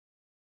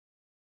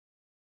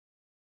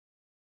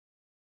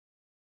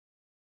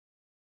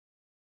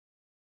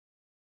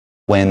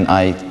When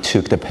I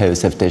took the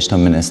post of digital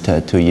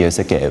minister 2 years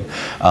ago,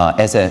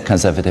 as a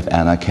conservative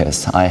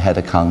anarchist, I had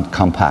a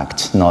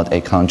compact, not a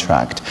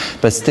contract.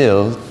 But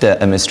still, the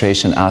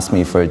administration asked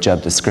me for a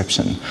job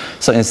description.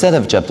 So instead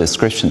of job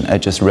description, I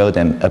just wrote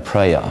them a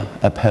prayer,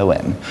 a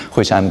poem,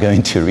 which I'm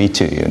going to read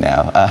to you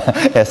now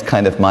as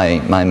kind of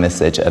my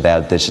message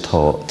about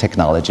digital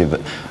technology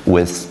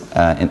with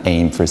an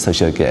aim for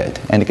social good.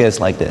 And it goes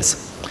like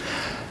this.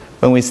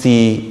 When we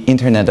see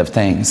Internet of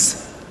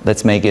Things,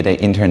 let's make it an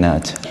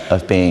Internet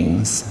of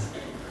Beings.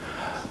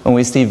 When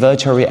we see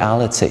virtual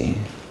reality,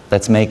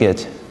 let's make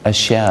it a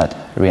shared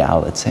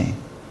reality.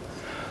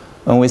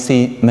 When we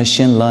see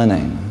machine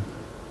learning,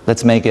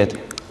 let's make it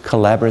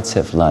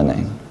collaborative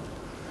learning.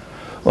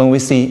 When we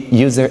see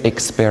user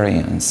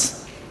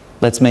experience,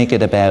 let's make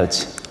it about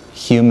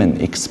human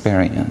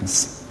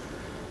experience.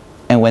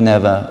 And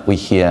whenever we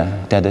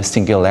hear that the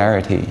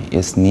singularity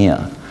is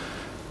near,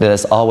 let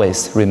us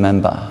always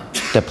remember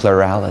the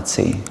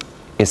plurality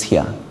is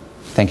here.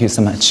 Thank you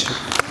so much.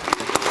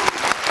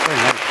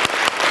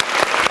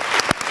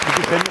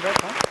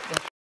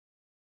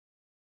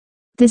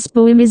 This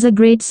poem is a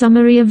great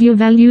summary of your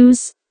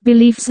values,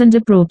 beliefs and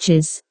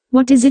approaches.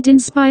 What is it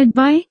inspired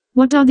by?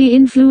 What are the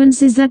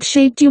influences that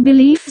shaped your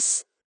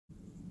beliefs?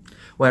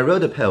 When I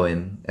wrote the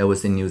poem, I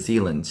was in New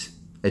Zealand.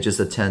 I just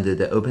attended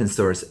the Open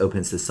Source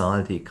Open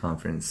Society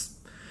conference.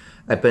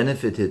 I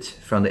benefited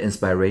from the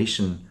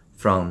inspiration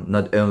from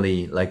not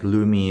only like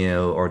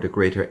Lumio or the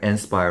greater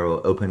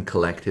N-Spiral Open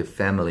Collective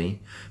family,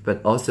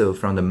 but also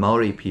from the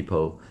Maori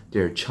people,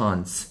 their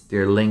chants,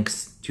 their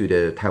links to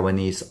the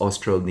Taiwanese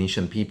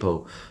Austronesian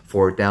people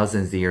for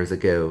thousands of years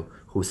ago,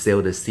 who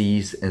sailed the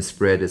seas and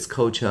spread this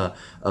culture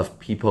of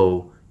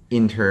people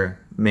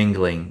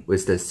intermingling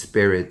with the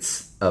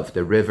spirits of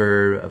the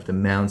river, of the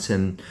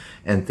mountain,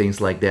 and things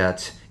like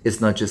that.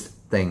 It's not just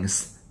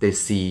things, they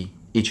see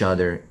each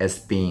other as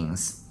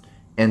beings.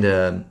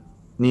 And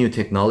new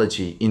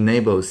technology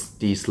enables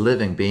these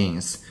living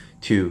beings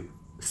to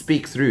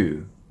speak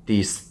through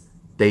these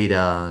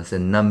data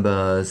and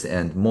numbers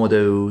and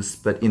models,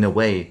 but in a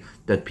way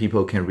that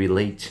people can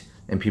relate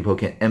and people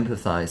can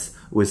empathize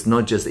with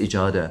not just each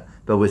other,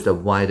 but with the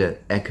wider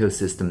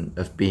ecosystem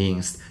of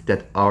beings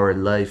that our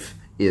life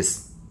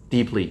is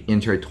deeply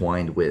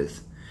intertwined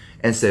with.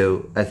 And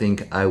so I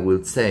think I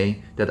would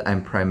say that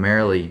I'm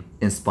primarily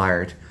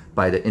inspired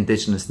by the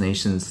indigenous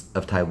nations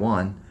of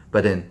Taiwan,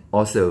 but then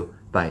also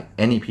by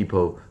any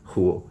people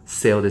who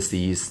sail the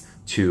seas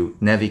to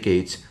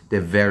navigate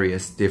the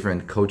various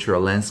different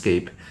cultural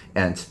landscape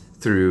and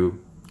through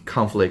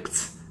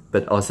conflicts,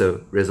 but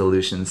also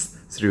resolutions,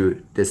 through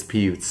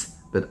disputes,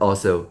 but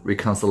also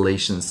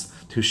reconciliations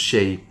to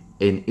shape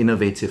an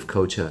innovative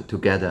culture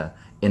together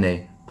in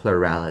a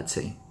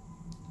plurality.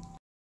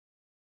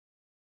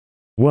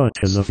 What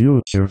is a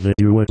future that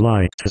you would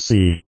like to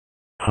see?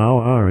 How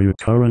are you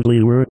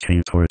currently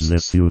working towards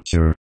this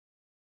future?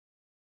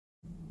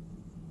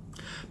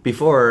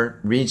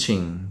 Before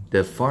reaching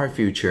the far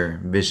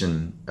future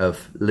vision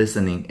of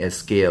listening at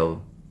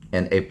scale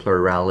and a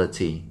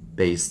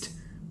plurality-based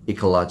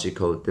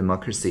ecological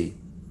democracy,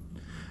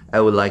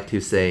 I would like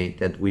to say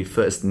that we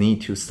first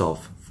need to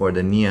solve for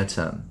the near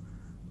term,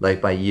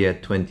 like by year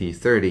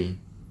 2030,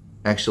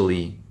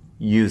 actually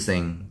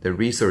using the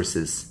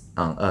resources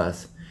on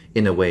Earth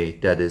in a way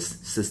that is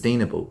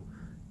sustainable,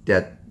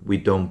 that we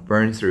don't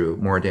burn through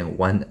more than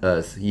one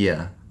Earth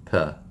year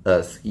per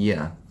Earth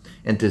year.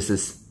 And this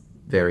is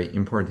very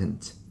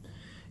important.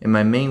 And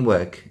my main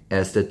work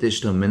as the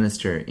digital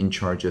minister in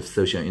charge of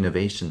social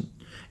innovation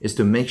is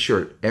to make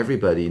sure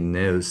everybody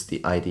knows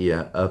the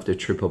idea of the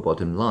triple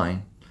bottom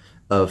line,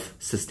 of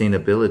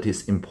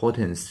sustainability's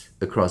importance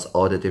across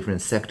all the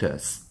different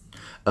sectors,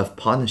 of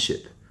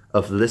partnership,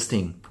 of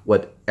listing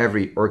what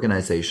every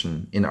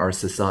organization in our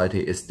society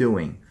is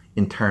doing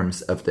in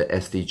terms of the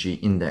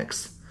SDG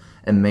index,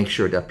 and make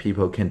sure that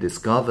people can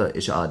discover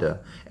each other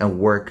and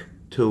work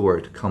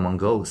toward common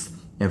goals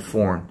and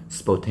form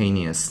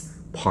spontaneous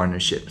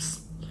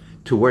partnerships.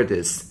 Toward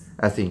this,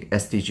 I think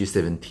SDG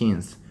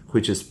 17,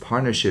 which is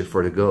partnership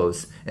for the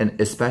goals and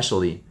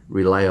especially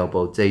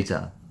reliable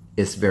data,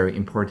 is very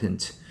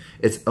important.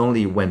 It's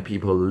only when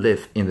people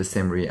live in the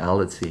same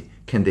reality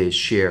can they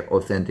share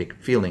authentic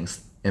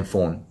feelings and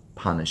form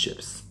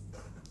partnerships.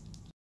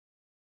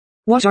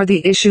 What are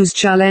the issues,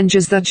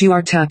 challenges that you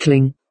are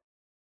tackling?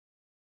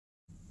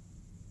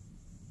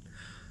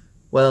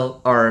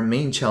 Well, our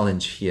main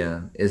challenge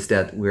here is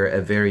that we're a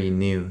very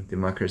new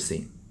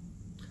democracy.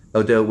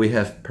 Although we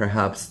have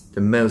perhaps the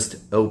most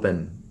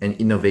open and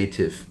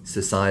innovative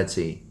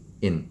society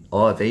in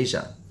all of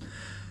Asia,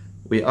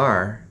 we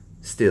are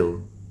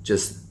still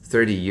just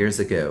 30 years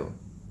ago,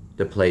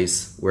 the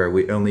place where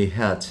we only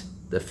had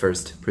the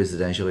first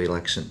presidential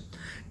election.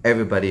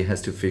 Everybody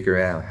has to figure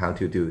out how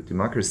to do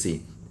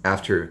democracy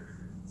after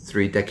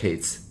 3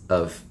 decades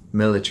of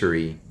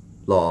military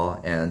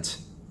law and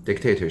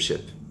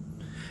dictatorship.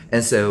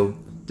 And so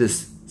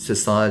this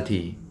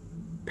society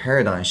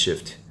paradigm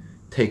shift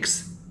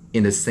takes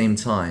in the same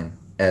time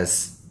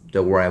as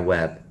the World Wide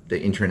Web,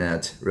 the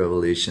internet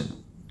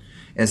revolution.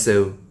 And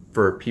so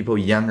For people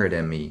younger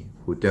than me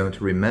who don't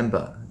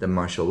remember the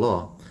martial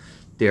law,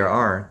 there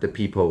are the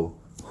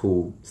people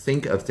who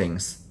think of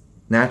things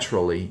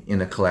naturally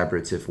in a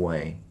collaborative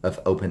way of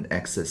open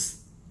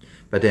access.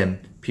 But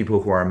then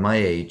people who are my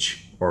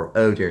age or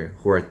older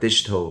who are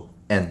digital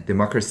and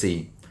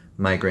democracy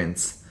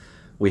migrants,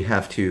 we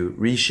have to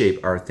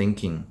reshape our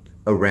thinking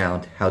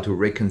around how to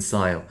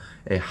reconcile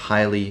a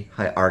highly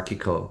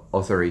hierarchical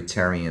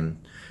authoritarian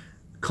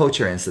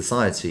culture and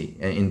society,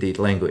 and indeed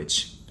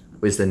language,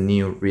 with a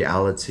new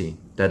reality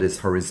that is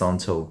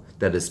horizontal,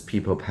 that is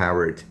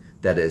people-powered,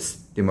 that is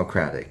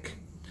democratic.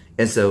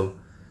 And so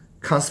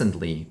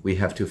constantly we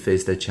have to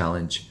face the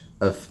challenge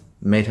of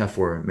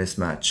metaphor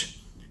mismatch.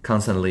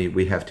 Constantly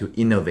we have to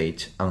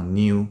innovate on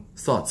new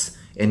thoughts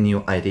and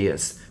new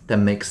ideas that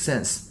make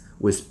sense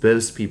with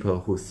both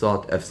people who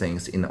thought of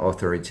things in an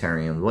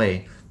authoritarian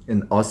way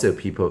and also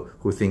people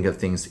who think of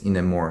things in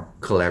a more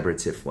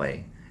collaborative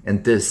way.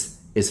 And this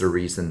is the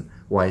reason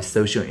why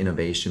social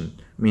innovation,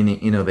 meaning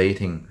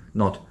innovating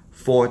not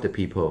for the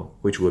people,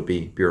 which would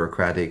be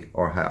bureaucratic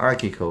or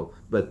hierarchical,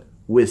 but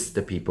with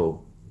the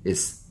people,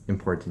 is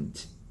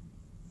important.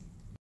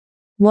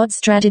 What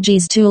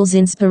strategies, tools,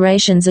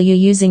 inspirations are you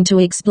using to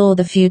explore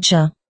the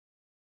future?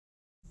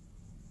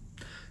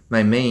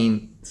 My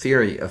main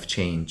theory of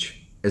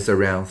change is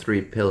around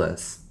 3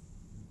 pillars.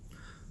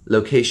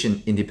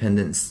 Location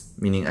independence,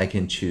 meaning I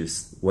can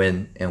choose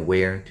when and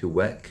where to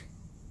work.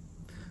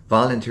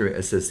 Voluntary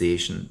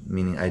association,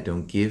 meaning I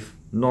don't give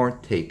nor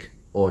take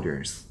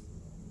orders.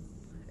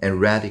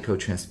 And radical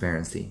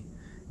transparency,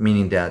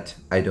 meaning that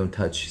I don't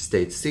touch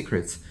state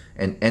secrets,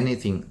 and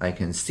anything I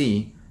can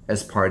see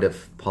as part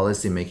of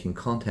policy-making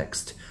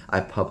context, I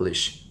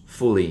publish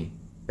fully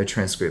a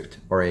transcript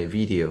or a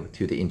video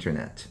to the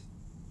internet.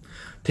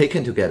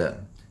 Taken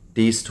together,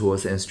 these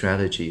tools and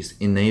strategies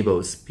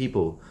enables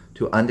people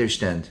to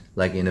understand,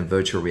 like in a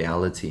virtual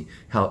reality,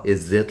 how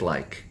is it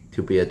like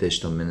to be a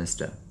digital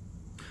minister.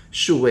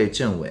 数位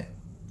政委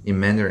in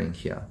Mandarin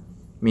here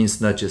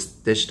means not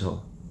just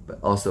digital, but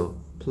also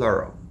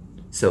plural.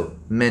 So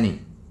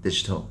many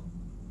digital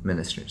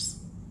ministers.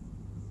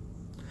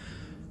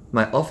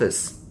 My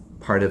office,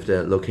 part of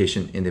the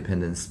location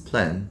independence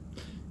plan,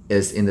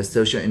 is in the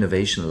Social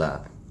Innovation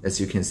Lab,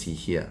 as you can see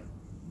here.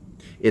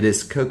 It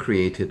is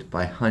co-created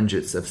by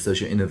hundreds of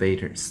social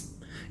innovators.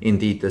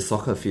 Indeed, the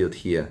soccer field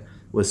here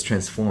was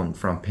transformed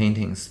from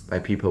paintings by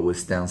people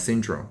with Down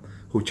syndrome,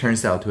 who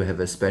turns out to have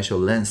a special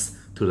lens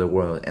to the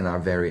world and are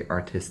very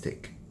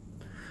artistic.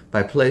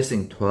 By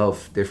placing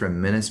 12 different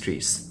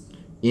ministries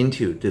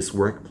into this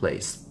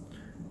workplace,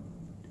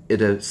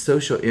 the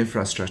social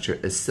infrastructure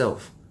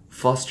itself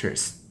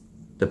fosters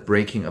the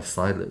breaking of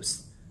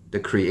silos, the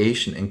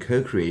creation and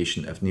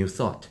co-creation of new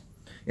thought.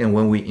 And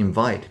when we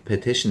invite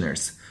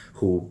petitioners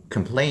who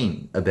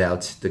complain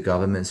about the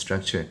government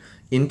structure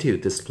into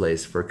this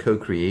place for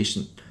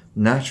co-creation,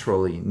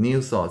 naturally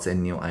new thoughts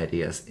and new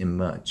ideas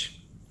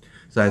emerge.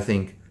 So I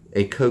think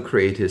a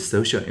co-created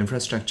social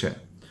infrastructure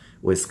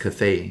with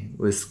cafe,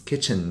 with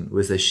kitchen,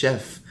 with a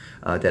chef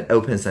that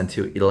opens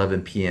until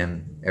 11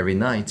 p.m. every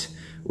night,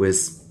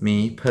 with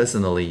me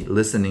personally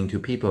listening to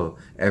people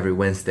every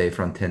Wednesday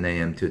from 10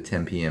 a.m. to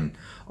 10 p.m.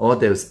 All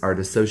those are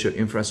the social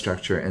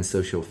infrastructure and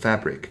social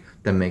fabric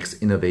that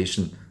makes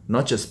innovation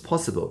not just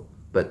possible,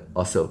 but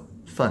also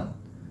fun.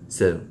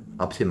 So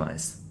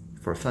optimize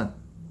for fun.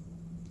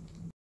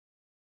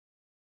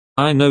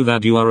 I know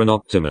that you are an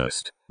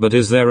optimist, but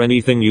is there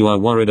anything you are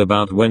worried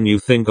about when you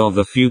think of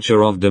the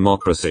future of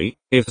democracy?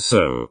 If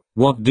so,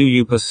 what do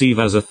you perceive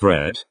as a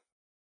threat?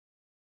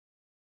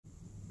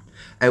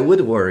 I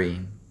would worry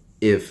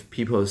if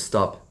people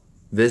stop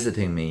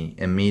visiting me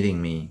and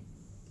meeting me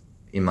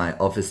in my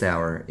office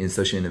hour in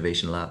Social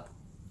Innovation Lab.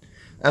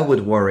 I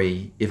would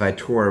worry if I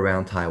tour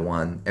around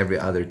Taiwan every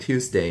other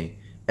Tuesday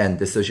and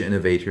the social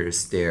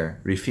innovators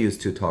there refuse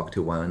to talk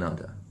to one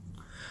another.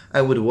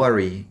 I would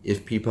worry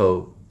if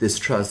people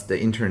distrust the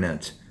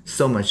internet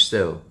so much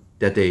so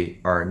that they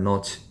are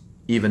not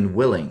even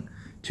willing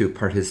to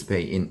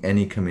participate in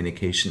any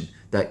communication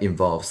that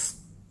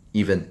involves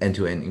even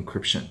end-to-end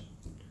encryption.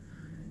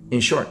 In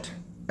short,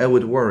 I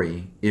would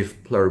worry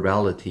if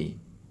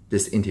plurality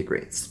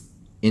disintegrates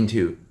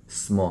into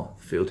small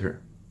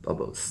filter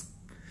bubbles.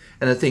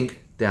 And I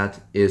think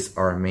that is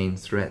our main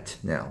threat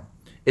now.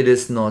 It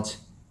is not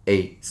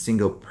a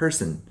single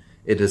person.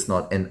 It is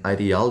not an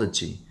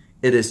ideology.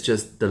 It is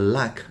just the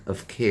lack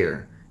of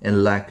care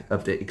and lack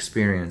of the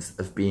experience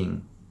of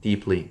being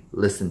deeply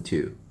listened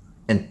to.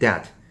 And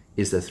that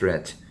is a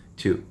threat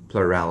to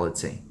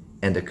plurality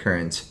and the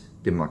current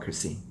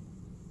democracy.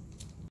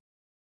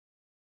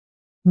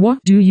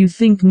 What do you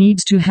think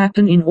needs to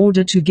happen in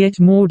order to get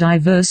more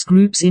diverse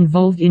groups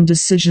involved in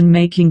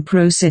decision-making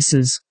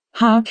processes?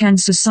 How can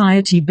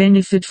society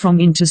benefit from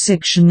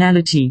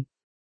intersectionality?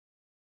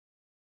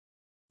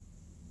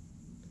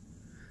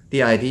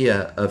 The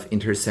idea of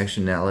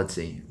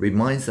intersectionality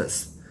reminds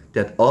us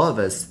that all of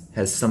us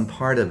has some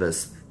part of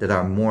us that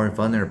are more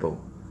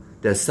vulnerable,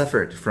 that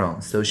suffered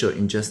from social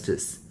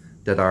injustice,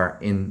 that are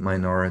in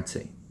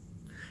minority.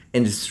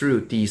 And it's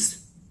through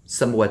these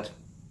somewhat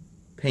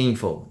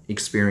painful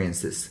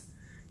experiences,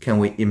 can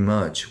we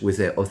emerge with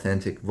an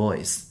authentic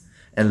voice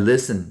and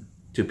listen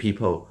to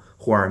people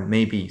who are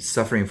maybe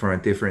suffering for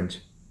a different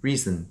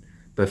reason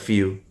but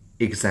feel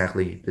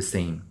exactly the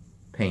same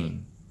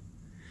pain?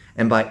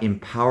 And by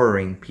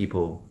empowering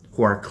people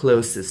who are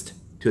closest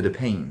to the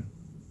pain,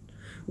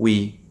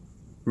 we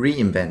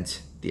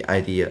reinvent the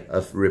idea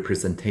of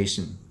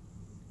representation.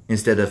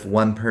 Instead of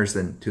one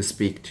person to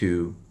speak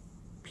to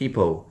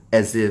people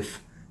as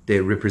if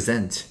they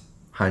represent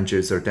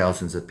hundreds or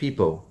thousands of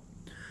people,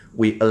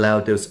 we allow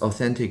those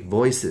authentic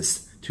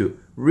voices to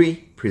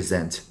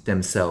represent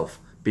themselves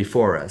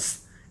before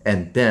us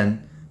and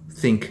then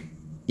think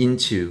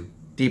into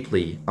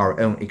deeply our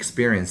own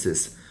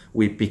experiences.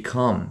 We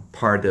become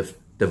part of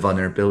the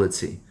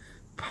vulnerability,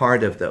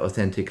 part of the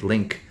authentic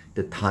link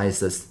that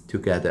ties us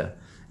together.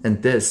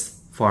 And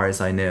this, far as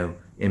I know,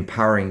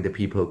 empowering the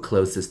people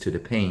closest to the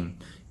pain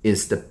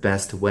is the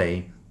best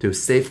way to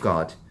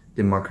safeguard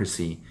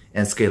democracy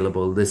and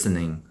scalable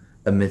listening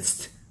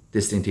amidst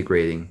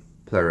disintegrating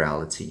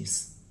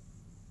pluralities.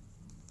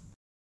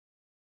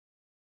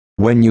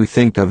 When you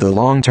think of the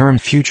long-term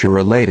future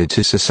related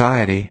to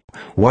society,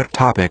 what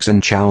topics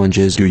and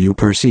challenges do you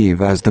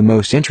perceive as the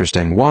most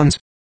interesting ones?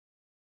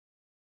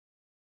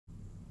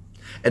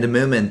 At the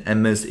moment,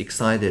 I'm most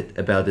excited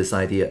about this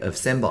idea of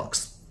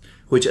sandbox,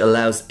 which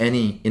allows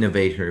any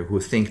innovator who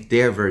thinks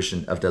their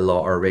version of the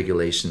law or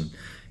regulation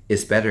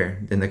is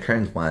better than the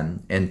current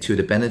one and to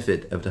the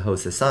benefit of the whole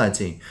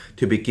society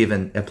to be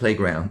given a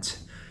playground,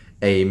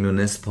 a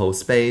municipal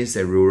space,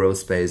 a rural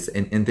space,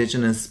 an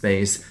indigenous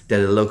space that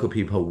the local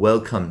people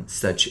welcome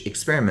such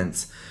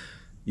experiments.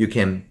 You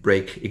can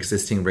break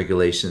existing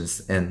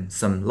regulations and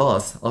some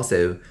laws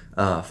also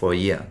for a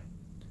year.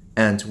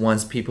 And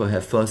once people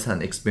have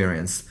first-hand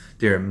experience,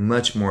 they're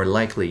much more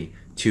likely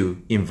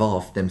to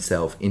involve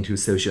themselves into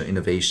social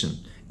innovation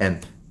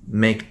and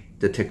make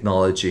the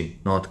technology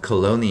not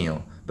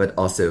colonial, but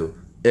also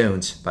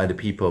owned by the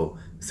people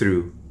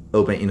through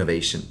open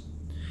innovation.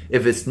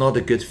 If it's not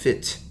a good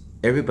fit,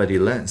 everybody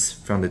learns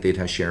from the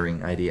data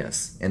sharing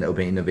ideas and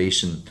open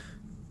innovation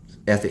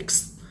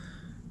ethics.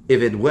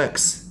 If it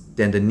works,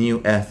 then the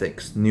new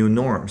ethics, new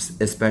norms,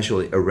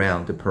 especially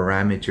around the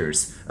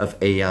parameters of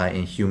AI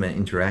and human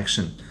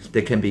interaction,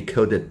 that can be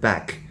coded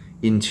back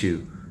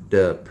into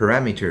the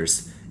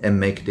parameters and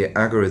make the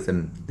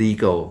algorithm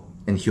legal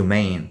and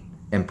humane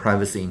and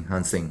privacy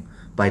enhancing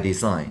by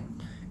design.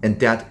 And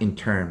that in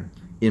turn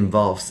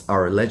involves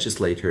our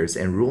legislators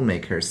and rule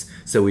makers,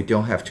 so we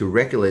don't have to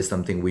regulate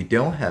something we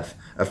don't have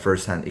a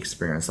first-hand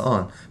experience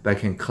on, but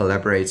can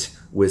collaborate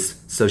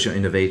with social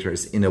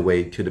innovators in a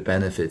way to the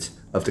benefit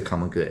of the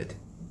common good.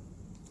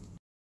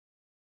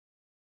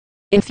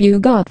 If you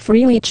got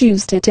freely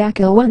choose to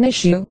tackle one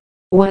issue,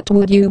 what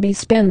would you be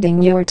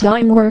spending your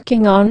time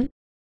working on?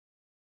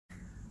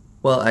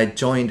 Well, I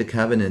joined the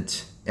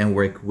cabinet and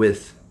work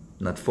with,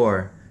 not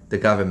for, the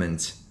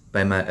government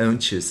by my own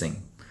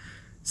choosing.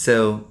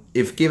 So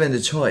if given the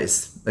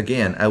choice,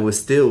 again, I would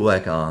still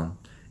work on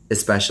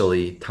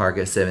especially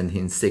Target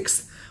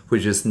 17.6,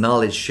 which is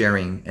knowledge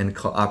sharing and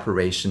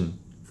cooperation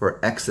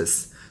for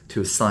access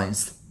to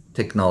science,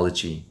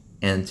 technology,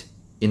 and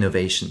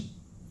innovation.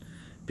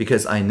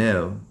 Because I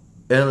know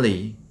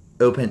only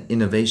open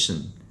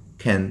innovation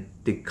can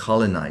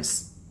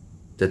decolonize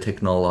the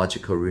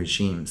technological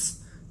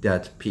regimes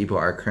that people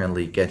are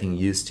currently getting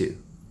used to.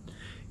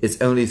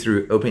 It's only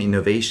through open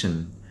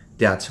innovation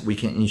that we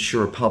can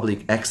ensure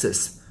public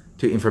access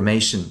to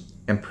information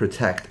and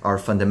protect our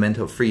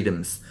fundamental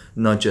freedoms,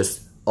 not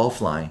just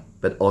offline,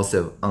 but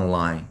also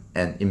online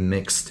and in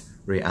mixed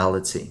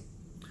reality.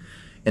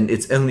 And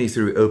it's only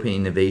through open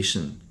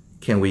innovation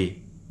can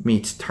we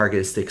meet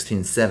Target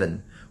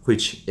 16.7,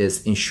 which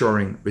is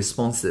ensuring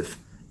responsive,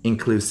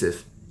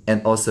 inclusive,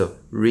 and also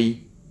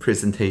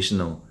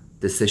representational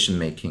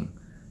decision-making.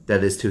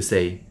 That is to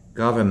say,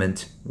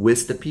 government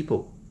with the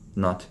people,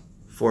 not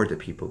for the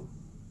people.